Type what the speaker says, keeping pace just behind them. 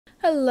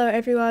Hello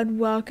everyone,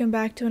 welcome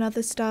back to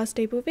another Star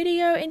Staple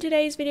video. In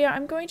today's video,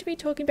 I'm going to be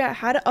talking about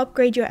how to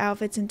upgrade your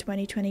outfits in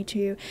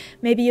 2022.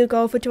 Maybe your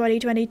goal for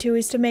 2022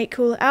 is to make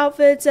cool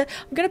outfits. I'm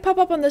going to pop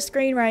up on the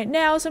screen right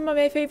now some of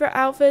my favorite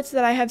outfits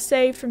that I have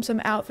saved from some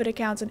outfit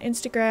accounts on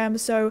Instagram.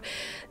 So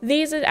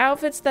these are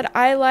outfits that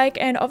I like,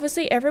 and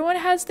obviously everyone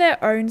has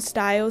their own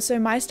style. So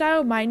my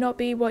style might not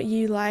be what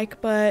you like,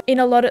 but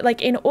in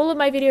all of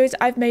my videos,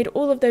 I've made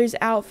all of those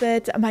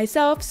outfits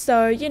myself.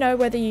 So, you know,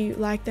 whether you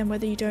like them,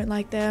 whether you don't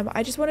like them,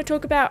 I just want to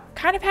talk about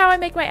kind of how I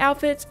make my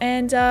outfits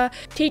and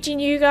teaching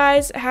you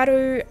guys how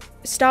to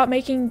start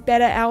making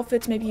better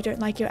outfits. Maybe you don't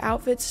like your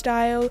outfit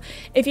style.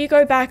 If you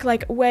go back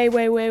like way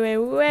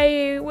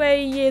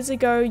years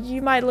ago,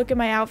 you might look at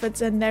my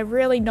outfits and they're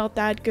really not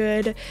that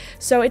good.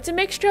 So it's a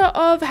mixture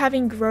of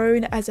having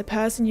grown as a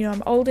person. You know,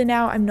 I'm older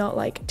now. I'm not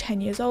like 10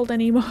 years old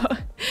anymore.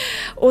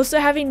 Also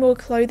having more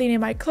clothing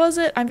in my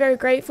closet. I'm very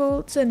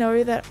grateful to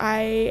know that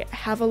I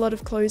have a lot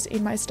of clothes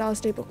in my Star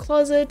Staple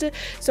closet.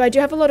 So I do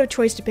have a lot of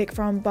choice to pick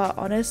from, but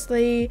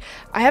honestly,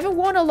 I haven't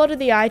worn a lot of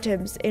the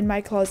items in my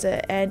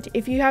closet, and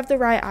if you have the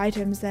right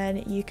items,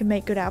 then you can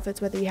make good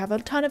outfits whether you have a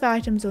ton of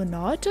items or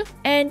not.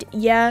 And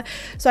yeah,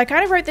 so I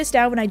kind of wrote this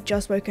down when I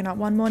just woken up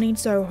one morning,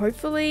 so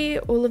hopefully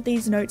all of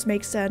these notes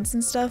make sense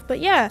and stuff. But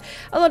yeah,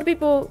 a lot of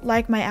people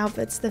like my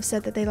outfits. They've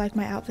said that they like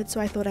my outfits,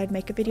 so I thought I'd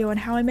make a video on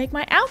how I make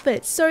my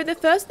outfits. So the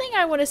first thing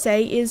I want to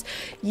say is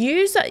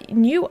use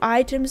new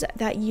items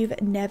that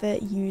you've never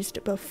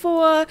used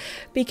before,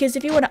 because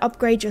if you want to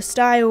upgrade your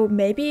style,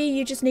 maybe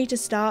you just need to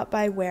start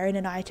by wearing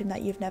an item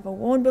that you've never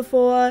worn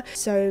before.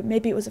 So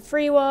maybe it was a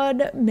free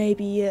one,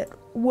 maybe it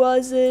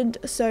wasn't.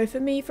 So for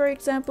me, for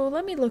example,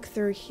 let me look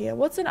through here.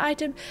 What's an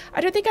item?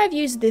 I don't think I've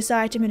used this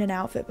item in an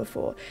outfit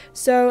before.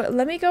 So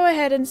let me go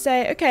ahead and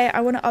say, okay, I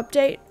want to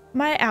update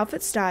my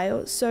outfit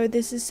style. So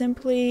this is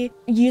simply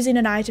using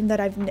an item that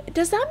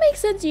does that make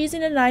sense?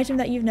 Using an item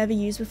that you've never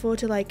used before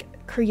to like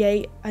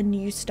create a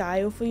new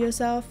style for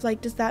yourself.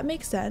 Like, does that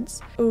make sense?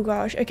 Oh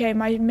gosh. Okay,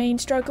 my main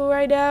struggle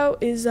right now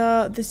is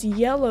this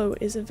yellow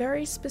is a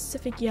very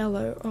specific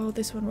yellow. Oh,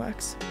 this one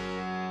works.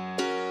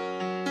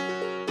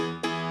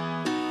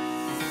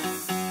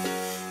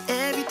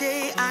 Every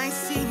day I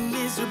see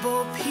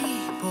miserable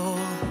people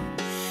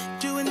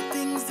doing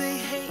things they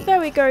hate. There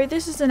we go.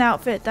 This is an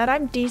outfit that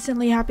I'm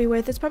decently happy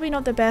with. It's probably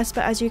not the best,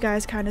 but as you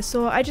guys kind of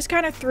saw, I just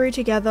kind of threw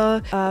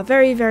together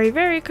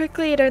very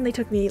quickly. It only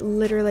took me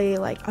literally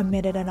like a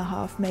minute and a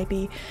half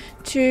maybe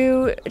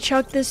to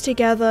chuck this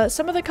together.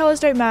 Some of the colors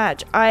don't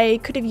match.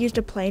 I could have used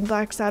a plain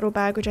black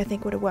saddlebag, which I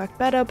think would have worked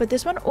better, but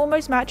this one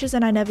almost matches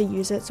and I never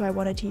use it, so I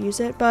wanted to use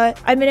it. But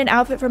I'm in an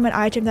outfit from an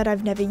item that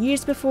I've never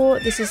used before.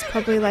 This is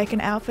probably like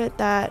an outfit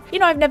that, you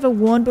know, I've never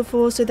worn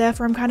before, so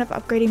therefore I'm kind of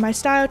upgrading my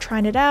style,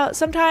 trying it out.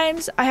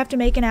 Sometimes I have to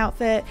make an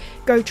outfit,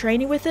 go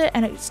training with it,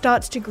 and it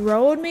starts to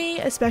grow on me,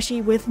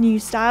 especially with new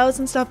styles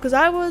and stuff, because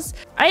I've always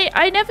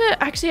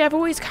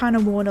kind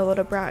of worn a lot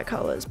of bright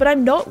colors, but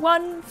I'm not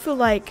one for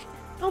like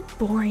not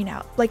boring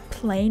out, like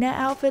plainer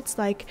outfits.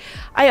 Like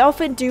I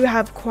often do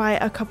have quite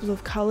a couple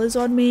of colors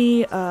on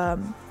me,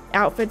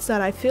 outfits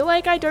that I feel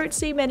like I don't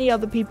see many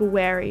other people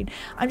wearing.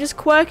 I'm just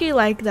quirky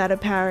like that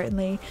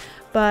apparently.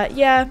 But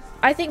yeah,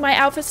 I think my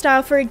outfit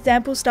style, for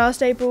example, Star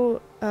Staple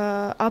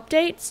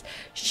updates,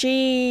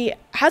 she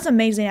has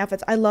amazing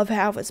outfits. I love her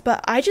outfits,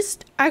 but I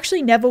just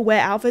actually never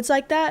wear outfits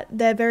like that.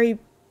 They're very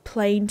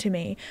plain to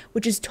me,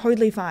 which is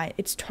totally fine.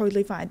 It's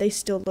totally fine. They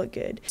still look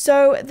good.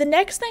 So the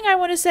next thing I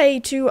want to say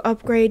to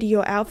upgrade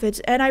your outfits,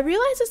 and I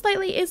realize this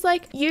lately, is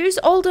like use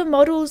older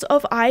models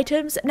of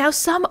items. Now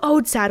some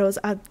old saddles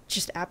are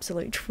just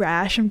absolute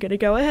trash, I'm gonna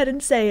go ahead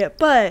and say it,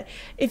 but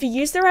if you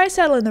use the right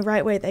saddle in the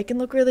right way, they can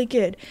look really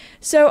good.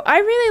 So I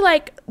really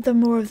like the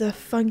more of the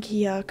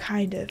funkier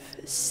kind of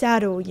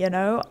saddle, you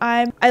know.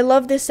 I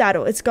love this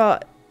saddle. It's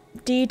got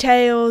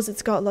details,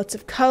 it's got lots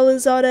of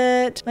colors on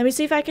it. Let me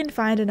see if I can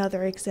find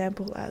another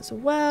example as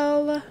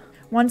well.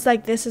 Ones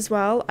like this as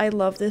well. I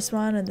love this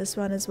one and this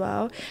one as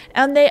well.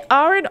 And they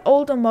are an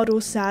older model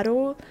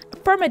saddle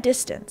from a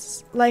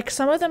distance. Like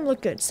some of them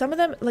look good. Some of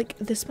them, like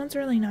this one's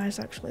really nice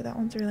actually. That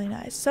one's really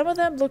nice. Some of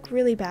them look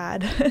really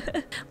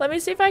bad. Let me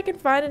see if I can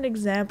find an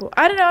example.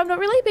 I don't know. I'm not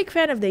really a big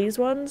fan of these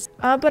ones.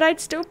 But I'd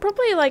still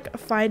probably like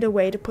find a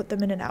way to put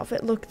them in an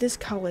outfit. Look, this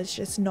color is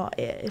just not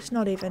it. It's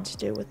not even to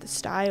do with the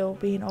style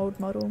being old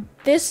model.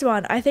 This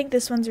one, I think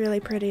this one's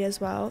really pretty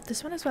as well.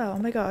 This one as well. Oh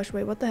my gosh,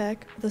 wait, what the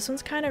heck? This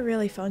one's kind of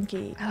really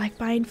funky. I like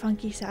buying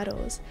funky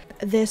saddles.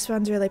 This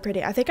one's really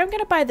pretty. I think I'm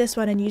gonna buy this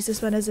one and use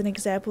this one as an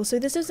example. So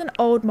this is an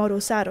old model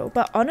saddle,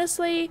 but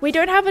honestly, we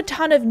don't have a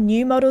ton of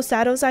new model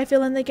saddles, I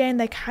feel, in the game.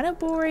 They're kind of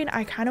boring.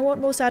 I kind of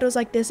want more saddles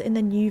like this in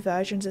the new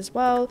versions as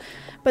well,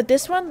 but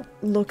this one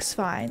looks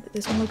fine.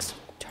 This one looks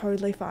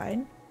totally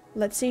fine.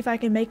 Let's see if I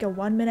can make a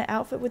 1-minute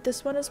outfit with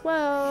this one as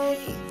well.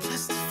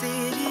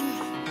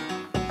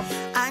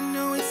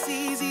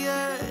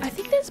 I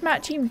think there's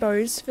matching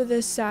bows for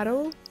this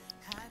saddle.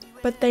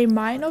 but they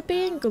might not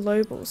be in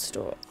Global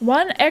Store.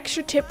 One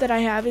extra tip that I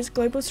have is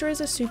Global Store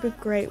is a super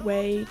great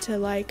way to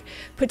like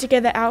put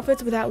together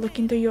outfits without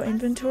looking through your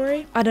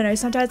inventory. I don't know,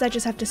 sometimes I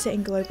just have to sit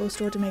in Global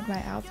Store to make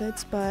my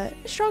outfits, but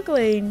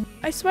struggling.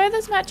 I swear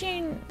there's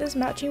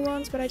matching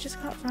ones, but I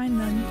just can't find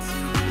them.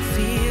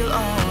 Feel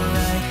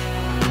alright.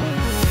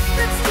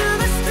 Let's do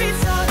the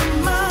streets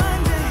on Monday.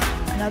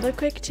 Another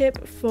quick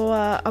tip for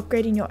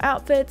upgrading your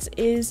outfits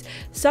is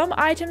some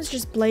items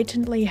just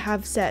blatantly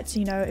have sets.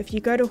 You know, if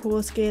you go to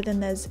horse gear, then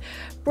there's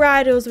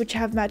bridles which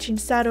have matching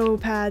saddle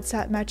pads,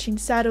 matching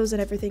saddles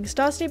and everything.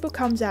 Star Stable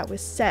comes out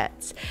with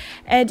sets,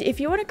 and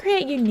if you want to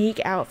create unique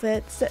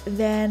outfits,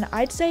 then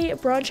I'd say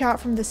branch out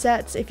from the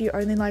sets. If you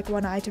only like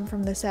one item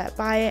from the set,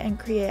 buy it and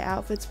create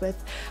outfits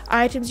with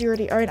items you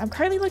already own. I'm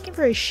currently looking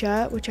for a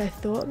shirt which I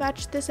thought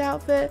matched this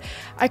outfit.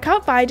 I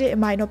can't find it. It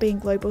might not be in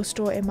Global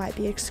Store. It might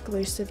be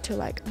exclusive to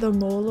like the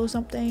mall or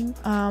something.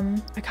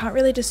 I can't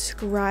really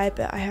describe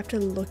it. I have to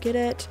look at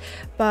it,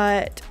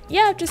 but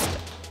yeah,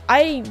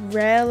 I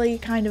rarely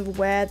kind of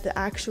wear the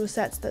actual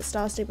sets that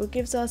Star Stable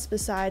gives us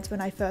besides when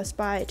I first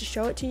buy it to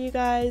show it to you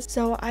guys.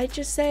 So I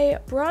just say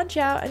branch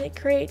out, and it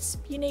creates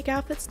unique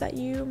outfits that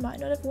you might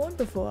not have worn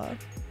before.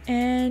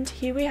 And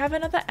here we have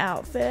another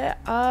outfit.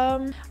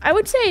 I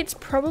would say it's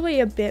probably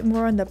a bit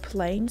more on the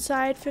plain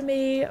side for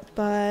me,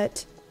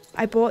 but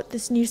I bought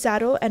this new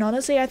saddle and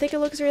honestly I think it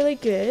looks really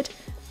good.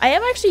 I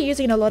am actually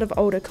using a lot of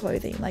older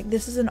clothing, like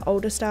this is an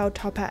older style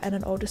top hat and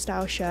an older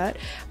style shirt,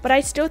 but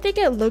I still think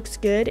it looks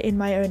good in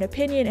my own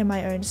opinion, in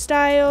my own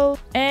style.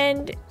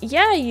 And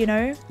yeah, you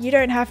know, you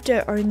don't have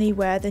to only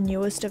wear the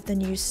newest of the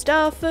new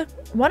stuff.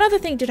 One other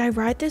thing, did I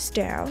write this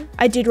down?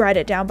 I did write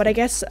it down, but I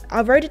guess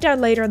I wrote it down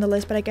later on the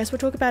list, but I guess we'll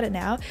talk about it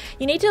now.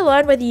 You need to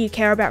learn whether you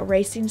care about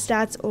racing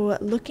stats or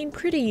looking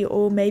pretty,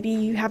 or maybe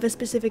you have a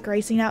specific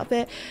racing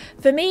outfit.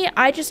 For me,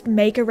 I just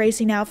make a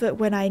racing outfit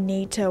when I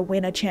need to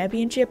win a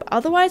championship.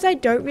 Otherwise, I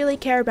don't really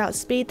care about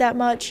speed that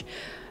much.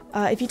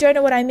 If you don't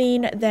know what I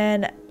mean,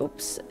 then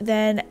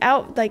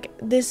like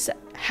this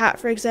hat,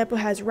 for example,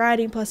 has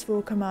riding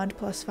 +4, command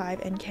 +5,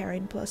 and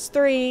carrying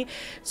 +3.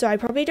 So I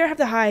probably don't have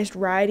the highest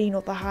riding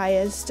or the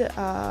highest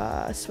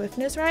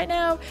swiftness right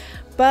now,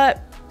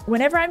 but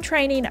whenever I'm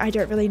training, I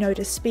don't really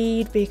notice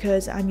speed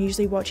because I'm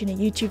usually watching a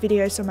YouTube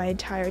video, so my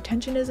entire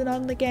attention isn't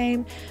on the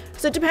game.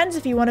 So it depends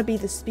if you want to be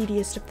the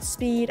speediest of the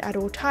speed at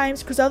all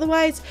times, because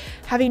otherwise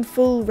having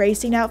full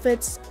racing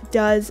outfits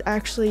does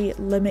actually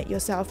limit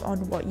yourself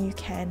on what you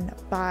can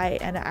buy,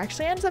 and it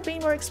actually ends up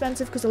being more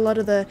expensive because a lot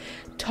of the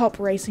top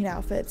racing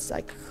outfits,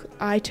 like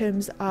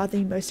items, are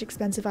the most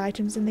expensive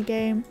items in the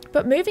game.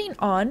 But moving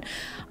on,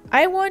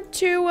 I want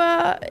to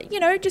you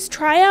know, just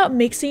try out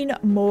mixing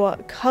more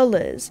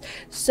colors.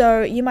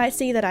 So you might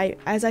see that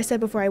as I said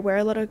before, I wear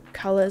a lot of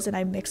colors and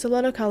I mix a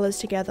lot of colors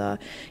together,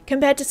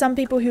 compared to some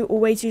people who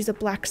always use a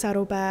black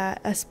saddle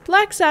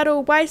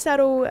white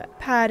saddle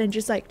pad and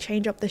just like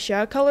change up the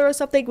shirt color or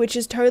something, which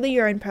is totally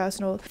your own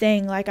personal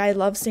thing. Like, I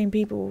love seeing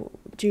people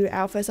do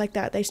outfits like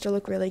that. They still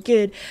look really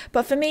good.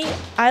 But for me,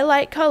 I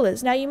like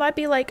colors. Now you might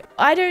be like,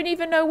 I don't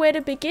even know where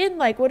to begin.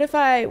 Like, what if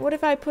I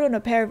put on a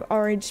pair of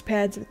orange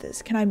pants with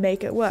this? Can I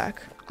make it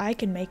work? I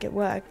can make it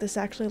work. This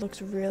actually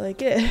looks really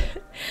good.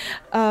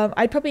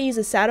 I'd probably use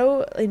a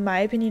saddle. In my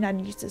opinion,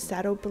 I'd use a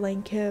saddle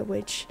blanket,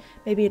 which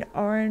maybe an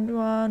orange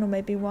one, or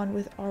maybe one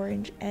with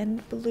orange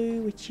and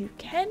blue, which you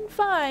can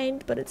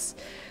find, but it's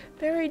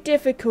very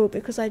difficult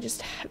because I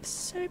just have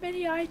so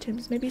many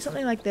items. Maybe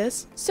something like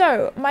this.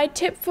 So my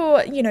tip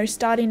for, you know,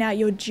 starting out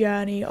your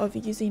journey of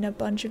using a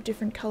bunch of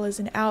different colors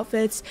and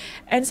outfits,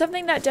 and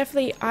something that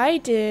definitely I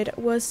did,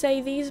 was say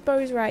these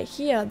bows right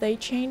here. They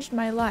changed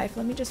my life.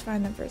 Let me just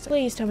find them for a second.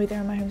 Please tell me they're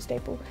in my home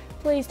staple.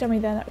 Please tell me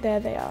there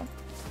they are.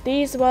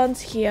 These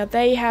ones here,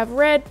 they have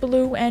red,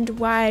 blue, and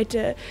white.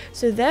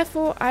 So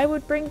therefore, I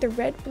would bring the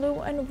red, blue,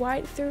 and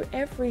white through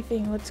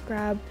everything. Let's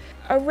grab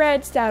a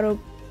red saddle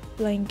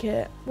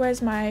blanket.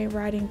 Where's my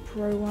riding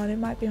pro one? It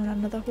might be on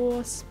another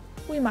horse.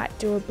 We might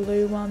do a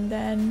blue one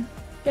then.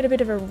 Get a bit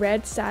of a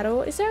red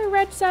saddle. Is there a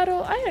red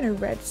saddle? I own a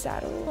red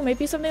saddle. Or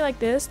maybe something like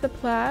this, the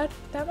plaid.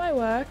 That might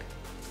work.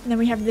 And then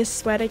we have this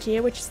sweater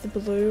here, which is the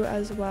blue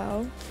as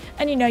well.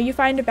 And you know, you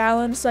find a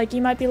balance. Like,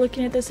 you might be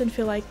looking at this and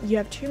feel like you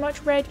have too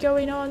much red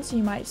going on, so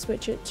you might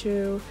switch it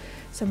to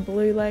some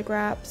blue leg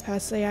wraps.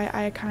 Personally,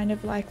 I kind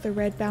of like the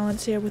red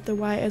balance here with the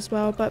white as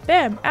well. But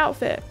bam,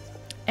 outfit.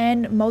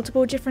 And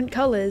multiple different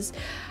colors.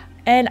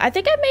 And I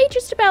think I made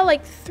just about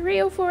like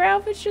 3 or 4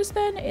 outfits just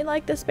then in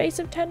like the space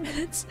of 10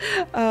 minutes.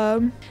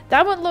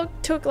 That one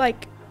took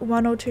like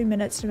 1 or 2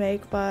 minutes to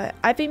make, but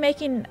I've been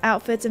making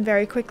outfits and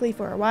very quickly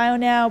for a while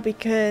now,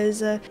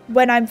 because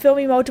when I'm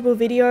filming multiple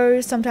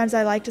videos, sometimes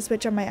I like to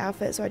switch on my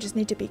outfit, so I just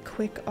need to be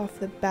quick off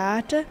the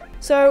bat.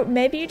 So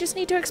maybe you just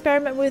need to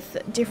experiment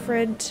with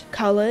different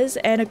colors,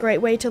 and a great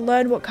way to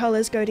learn what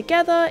colors go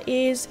together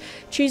is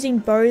choosing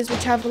bows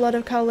which have a lot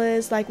of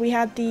colors. Like, we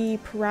have the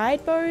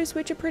Pride bows,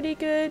 which are pretty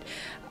good.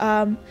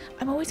 I'm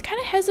always kind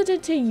of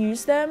hesitant to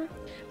use them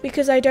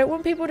because I don't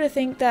want people to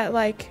think that,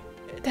 like,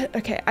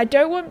 okay, I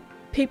don't want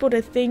people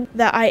to think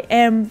that I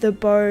am the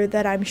bow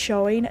that I'm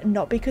showing,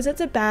 not because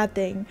it's a bad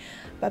thing,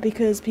 but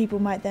because people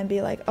might then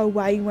be like, oh,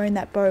 why are you wearing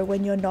that bow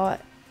when you're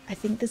not, I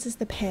think this is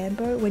the pan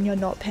bow, when you're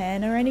not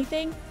pan or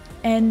anything,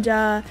 and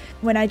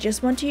when I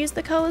just want to use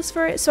the colors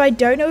for it. So I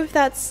don't know if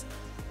that's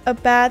a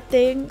bad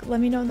thing. Let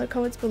me know in the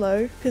comments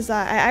below, because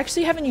I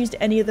actually haven't used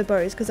any of the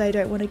bows because I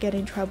don't want to get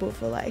in trouble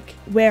for like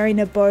wearing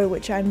a bow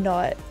which I'm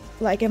not.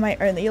 Like, am I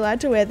only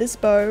allowed to wear this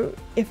bow?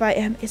 If I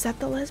am, is that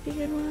the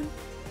lesbian one?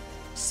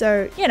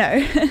 So, you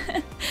know.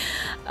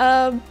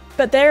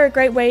 But they're a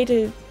great way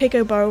to pick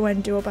a bow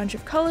and do a bunch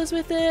of colors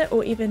with it,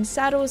 or even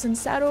saddles and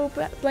saddle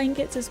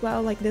blankets as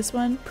well, like this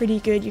one. Pretty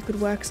good. You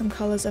could work some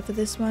colors up for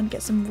this one,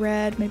 get some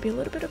red, maybe a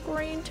little bit of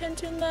green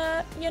tint in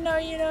that, you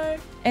know.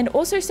 And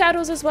also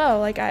saddles as well.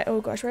 Like, oh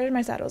gosh, where are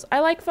my saddles?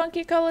 I like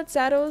funky colored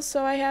saddles,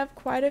 so I have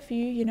quite a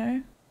few, you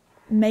know.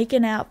 Make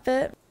an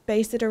outfit,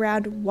 base it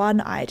around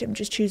one item.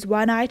 Just choose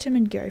one item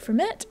and go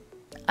from it.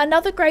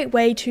 Another great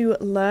way to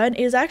learn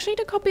is actually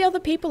to copy other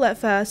people at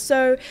first.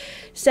 So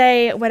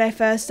say when I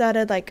first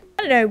started, like,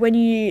 I don't know, when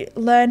you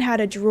learn how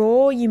to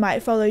draw, you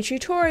might follow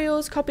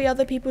tutorials, copy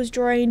other people's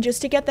drawing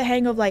just to get the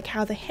hang of like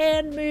how the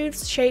hand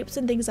moves, shapes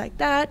and things like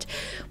that.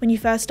 When you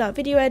first start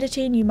video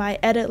editing, you might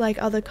edit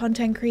like other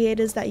content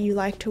creators that you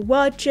like to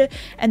watch,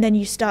 and then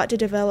you start to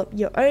develop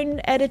your own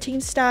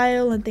editing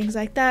style and things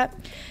like that.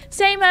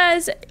 Same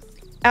as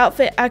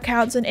outfit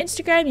accounts on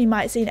Instagram. You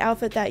might see an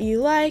outfit that you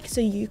like, so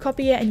you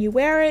copy it and you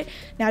wear it.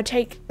 Now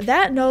take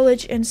that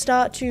knowledge and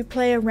start to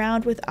play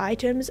around with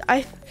items.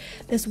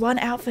 There's one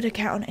outfit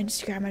account on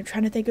Instagram, I'm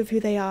trying to think of who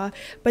they are,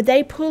 but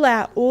they pull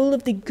out all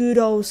of the good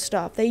old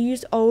stuff. They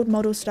use old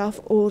model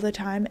stuff all the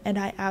time, and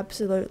I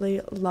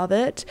absolutely love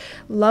it.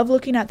 Love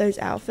looking at those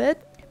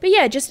outfits. But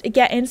yeah, just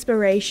get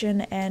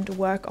inspiration and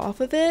work off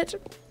of it.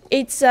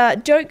 It's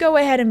don't go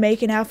ahead and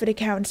make an outfit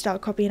account and start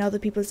copying other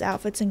people's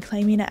outfits and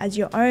claiming it as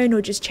your own,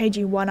 or just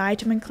changing one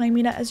item and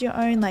claiming it as your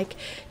own. Like,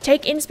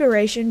 take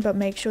inspiration, but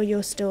make sure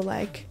you're still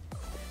like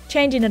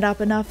changing it up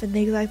enough and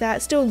things like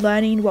that, still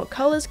learning what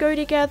colors go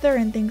together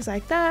and things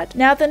like that.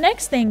 Now the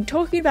next thing,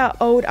 talking about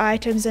old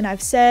items, and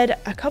I've said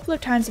a couple of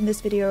times in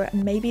this video,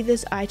 maybe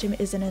this item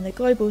isn't in the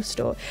global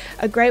store.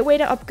 A great way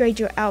to upgrade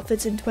your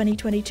outfits in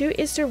 2022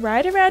 is to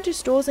ride around to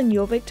stores in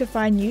Jorvik to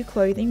find new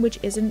clothing which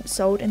isn't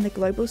sold in the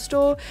global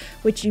store,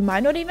 which you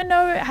might not even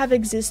know have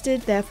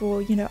existed.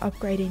 Therefore, you know,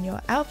 upgrading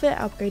your outfit,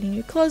 upgrading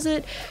your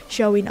closet,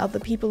 showing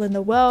other people in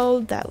the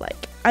world that,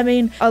 like, I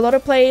mean, a lot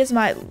of players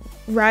might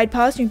ride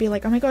past you and be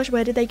like, oh my gosh,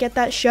 where did they get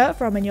that shirt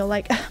from? And you're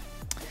like,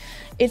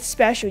 it's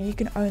special, you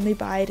can only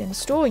buy it in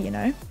store, you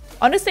know.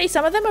 Honestly,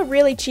 some of them are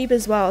really cheap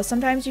as well.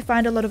 Sometimes you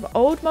find a lot of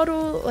old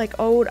model, like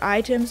old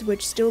items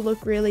which still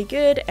look really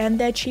good, and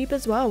they're cheap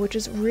as well, which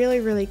is really,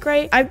 really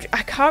great. I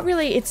can't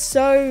really, it's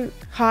so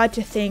hard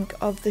to think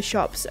of the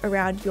shops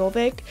around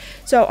Jorvik.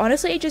 So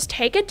honestly, just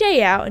take a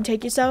day out and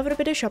take yourself on a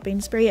bit of shopping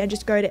spree and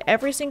just go to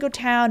every single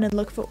town and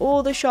look for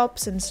all the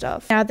shops and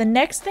stuff. Now, the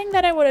next thing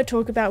that I want to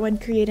talk about when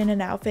creating an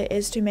outfit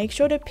is to make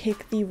sure to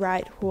pick the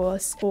right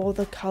horse for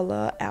the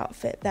color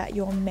outfit that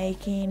you're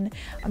making.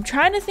 I'm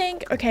trying to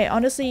think, okay,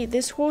 honestly,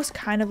 this horse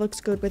kind of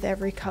looks good with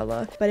every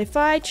color, but if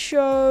I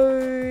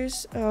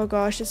chose, oh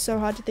gosh, it's so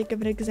hard to think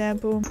of an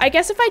example. I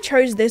guess if I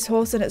chose this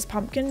horse in its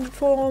pumpkin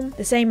form,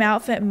 the same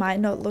outfit might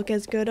not look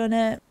as good on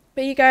it.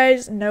 But you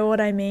guys know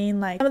what I mean.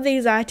 Like, some of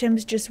these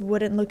items just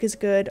wouldn't look as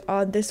good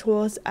on this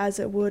horse as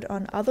it would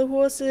on other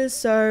horses.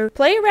 So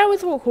play around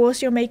with what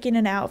horse you're making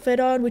an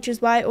outfit on, which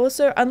is why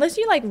also, unless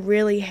you like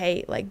really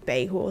hate like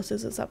bay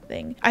horses or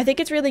something, I think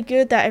it's really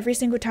good that every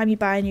single time you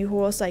buy a new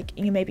horse, like,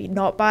 you maybe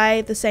not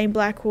buy the same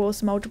black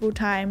horse multiple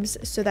times,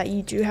 so that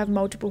you do have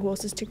multiple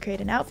horses to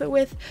create an outfit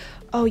with.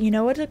 Oh, you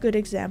know what a good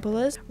example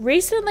is?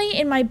 Recently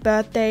in my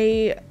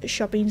birthday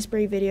shopping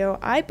spree video,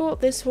 I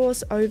bought this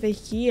horse over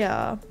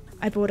here.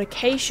 I bought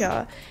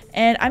Acacia,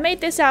 and I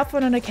made this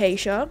outfit on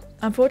Acacia.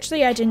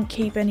 Unfortunately, I didn't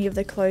keep any of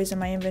the clothes in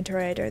my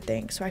inventory, I don't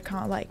think, so I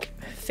can't like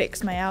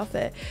fix my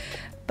outfit.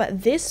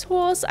 But this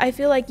horse, I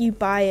feel like you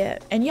buy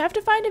it and you have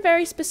to find a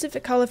very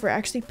specific color for it.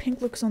 Actually,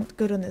 pink looks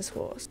good on this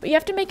horse, but you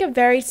have to make a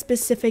very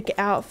specific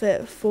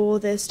outfit for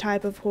this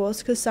type of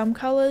horse, because some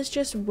colors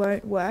just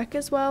won't work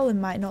as well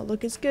and might not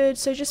look as good.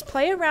 So just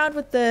play around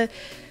with the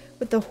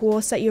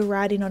horse that you're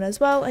riding on as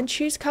well, and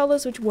choose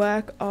colors which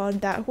work on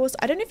that horse.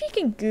 I don't know if you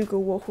can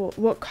Google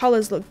what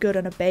colors look good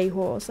on a bay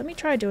horse. Let me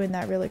try doing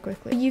that really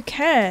quickly. You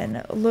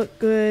can look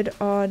good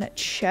on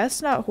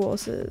chestnut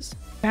horses.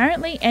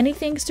 Apparently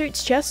anything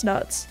suits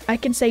chestnuts. I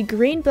can say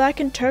green, black,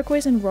 and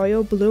turquoise and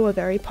royal blue are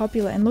very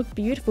popular and look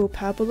beautiful.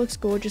 Purple looks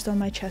gorgeous on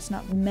my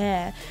chestnut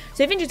mare.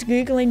 So even just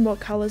googling what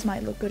colors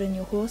might look good on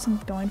your horse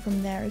and going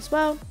from there as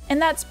well.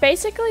 And that's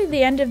basically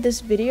the end of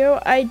this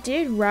video. I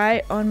did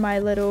write on my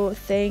little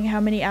thing how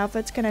many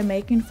outfits can I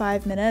make in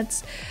 5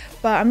 minutes,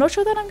 but I'm not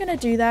sure that I'm gonna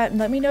do that. And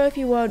let me know if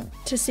you want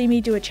to see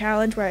me do a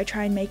challenge where I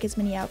try and make as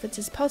many outfits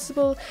as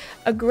possible.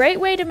 A great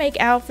way to make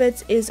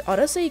outfits is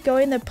honestly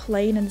going the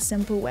plain and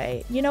simple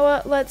way. You know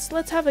what, let's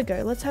have a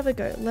go.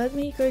 Let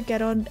me go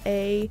get on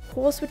a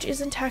horse which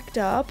isn't tacked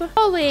up.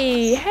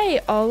 Ollie, hey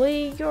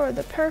Ollie, you're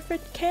the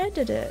perfect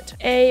candidate.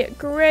 A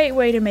great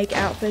way to make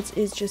outfits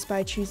is just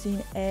by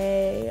choosing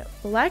a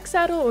black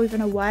saddle or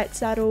even a white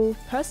saddle.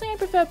 Personally, I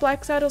prefer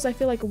black saddles. I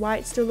feel like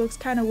white still looks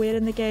kind of weird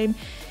in the game.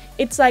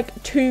 It's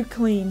like too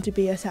clean to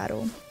be a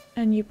saddle.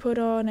 And you put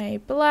on a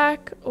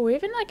black or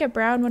even like a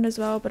brown one as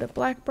well, but a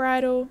black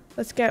bridle.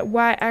 Let's get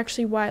white.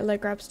 Actually, white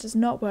leg wraps does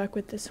not work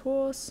with this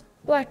horse.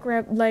 Black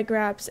leg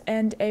wraps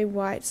and a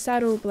white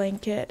saddle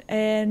blanket,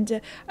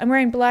 and I'm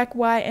wearing black,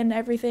 white and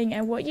everything.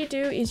 And what you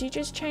do is you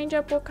just change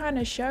up what kind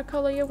of shirt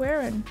color you're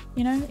wearing.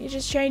 You know, you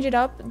just change it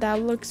up.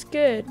 That looks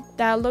good.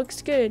 That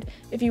looks good.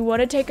 If you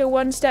want to take it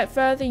one step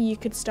further, you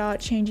could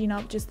start changing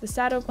up just the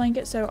saddle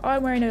blanket. So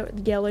I'm wearing a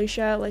yellow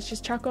shirt. Let's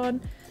just chuck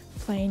on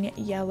plain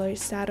yellow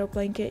saddle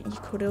blanket. You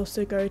could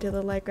also go to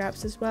the leg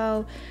wraps as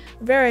well.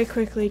 Very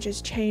quickly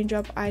just change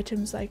up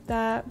items like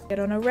that. Get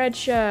on a red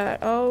shirt.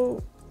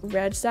 Oh,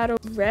 red saddle,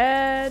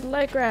 red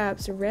leg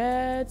wraps,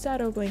 red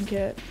saddle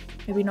blanket.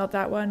 Maybe not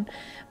that one,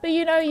 but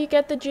you know, you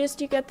get the gist.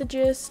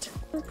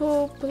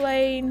 Simple,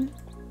 plain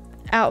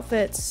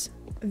outfits,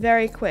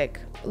 very quick.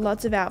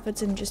 Lots of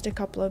outfits in just a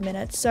couple of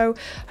minutes. So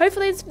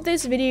hopefully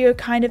this video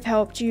kind of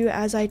helped you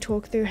as I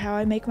talk through how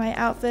I make my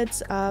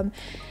outfits.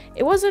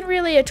 It wasn't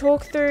really a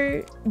talk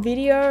through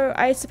video,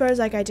 I suppose.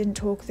 Like, I didn't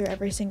talk through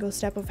every single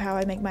step of how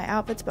I make my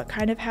outfits, but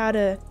kind of how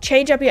to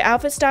change up your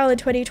outfit style in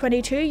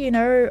 2022, you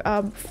know,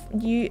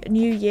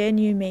 new year,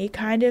 new me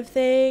kind of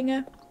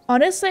thing.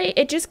 Honestly,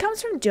 it just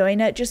comes from doing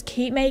it. Just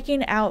keep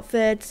making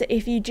outfits.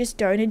 If you just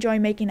don't enjoy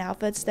making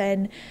outfits,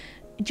 then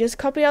just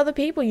copy other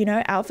people, you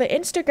know, outfit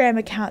Instagram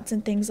accounts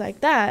and things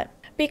like that.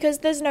 Because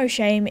there's no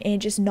shame in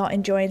just not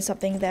enjoying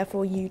something,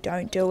 therefore you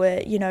don't do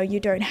it. You know,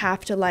 you don't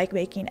have to like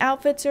making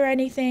outfits or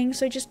anything,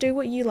 so just do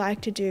what you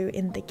like to do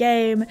in the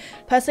game.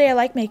 Personally, I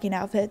like making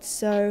outfits,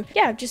 so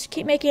yeah, just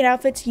keep making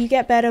outfits. You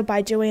get better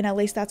by doing, at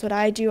least that's what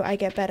I do. I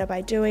get better by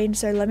doing.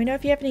 So let me know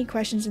if you have any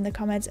questions in the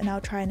comments and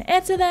I'll try and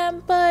answer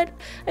them. But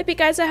I hope you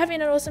guys are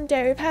having an awesome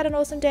day. We've had an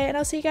awesome day and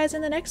I'll see you guys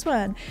in the next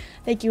one.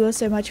 Thank you all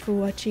so much for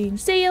watching.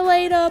 See you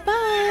later.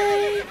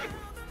 Bye.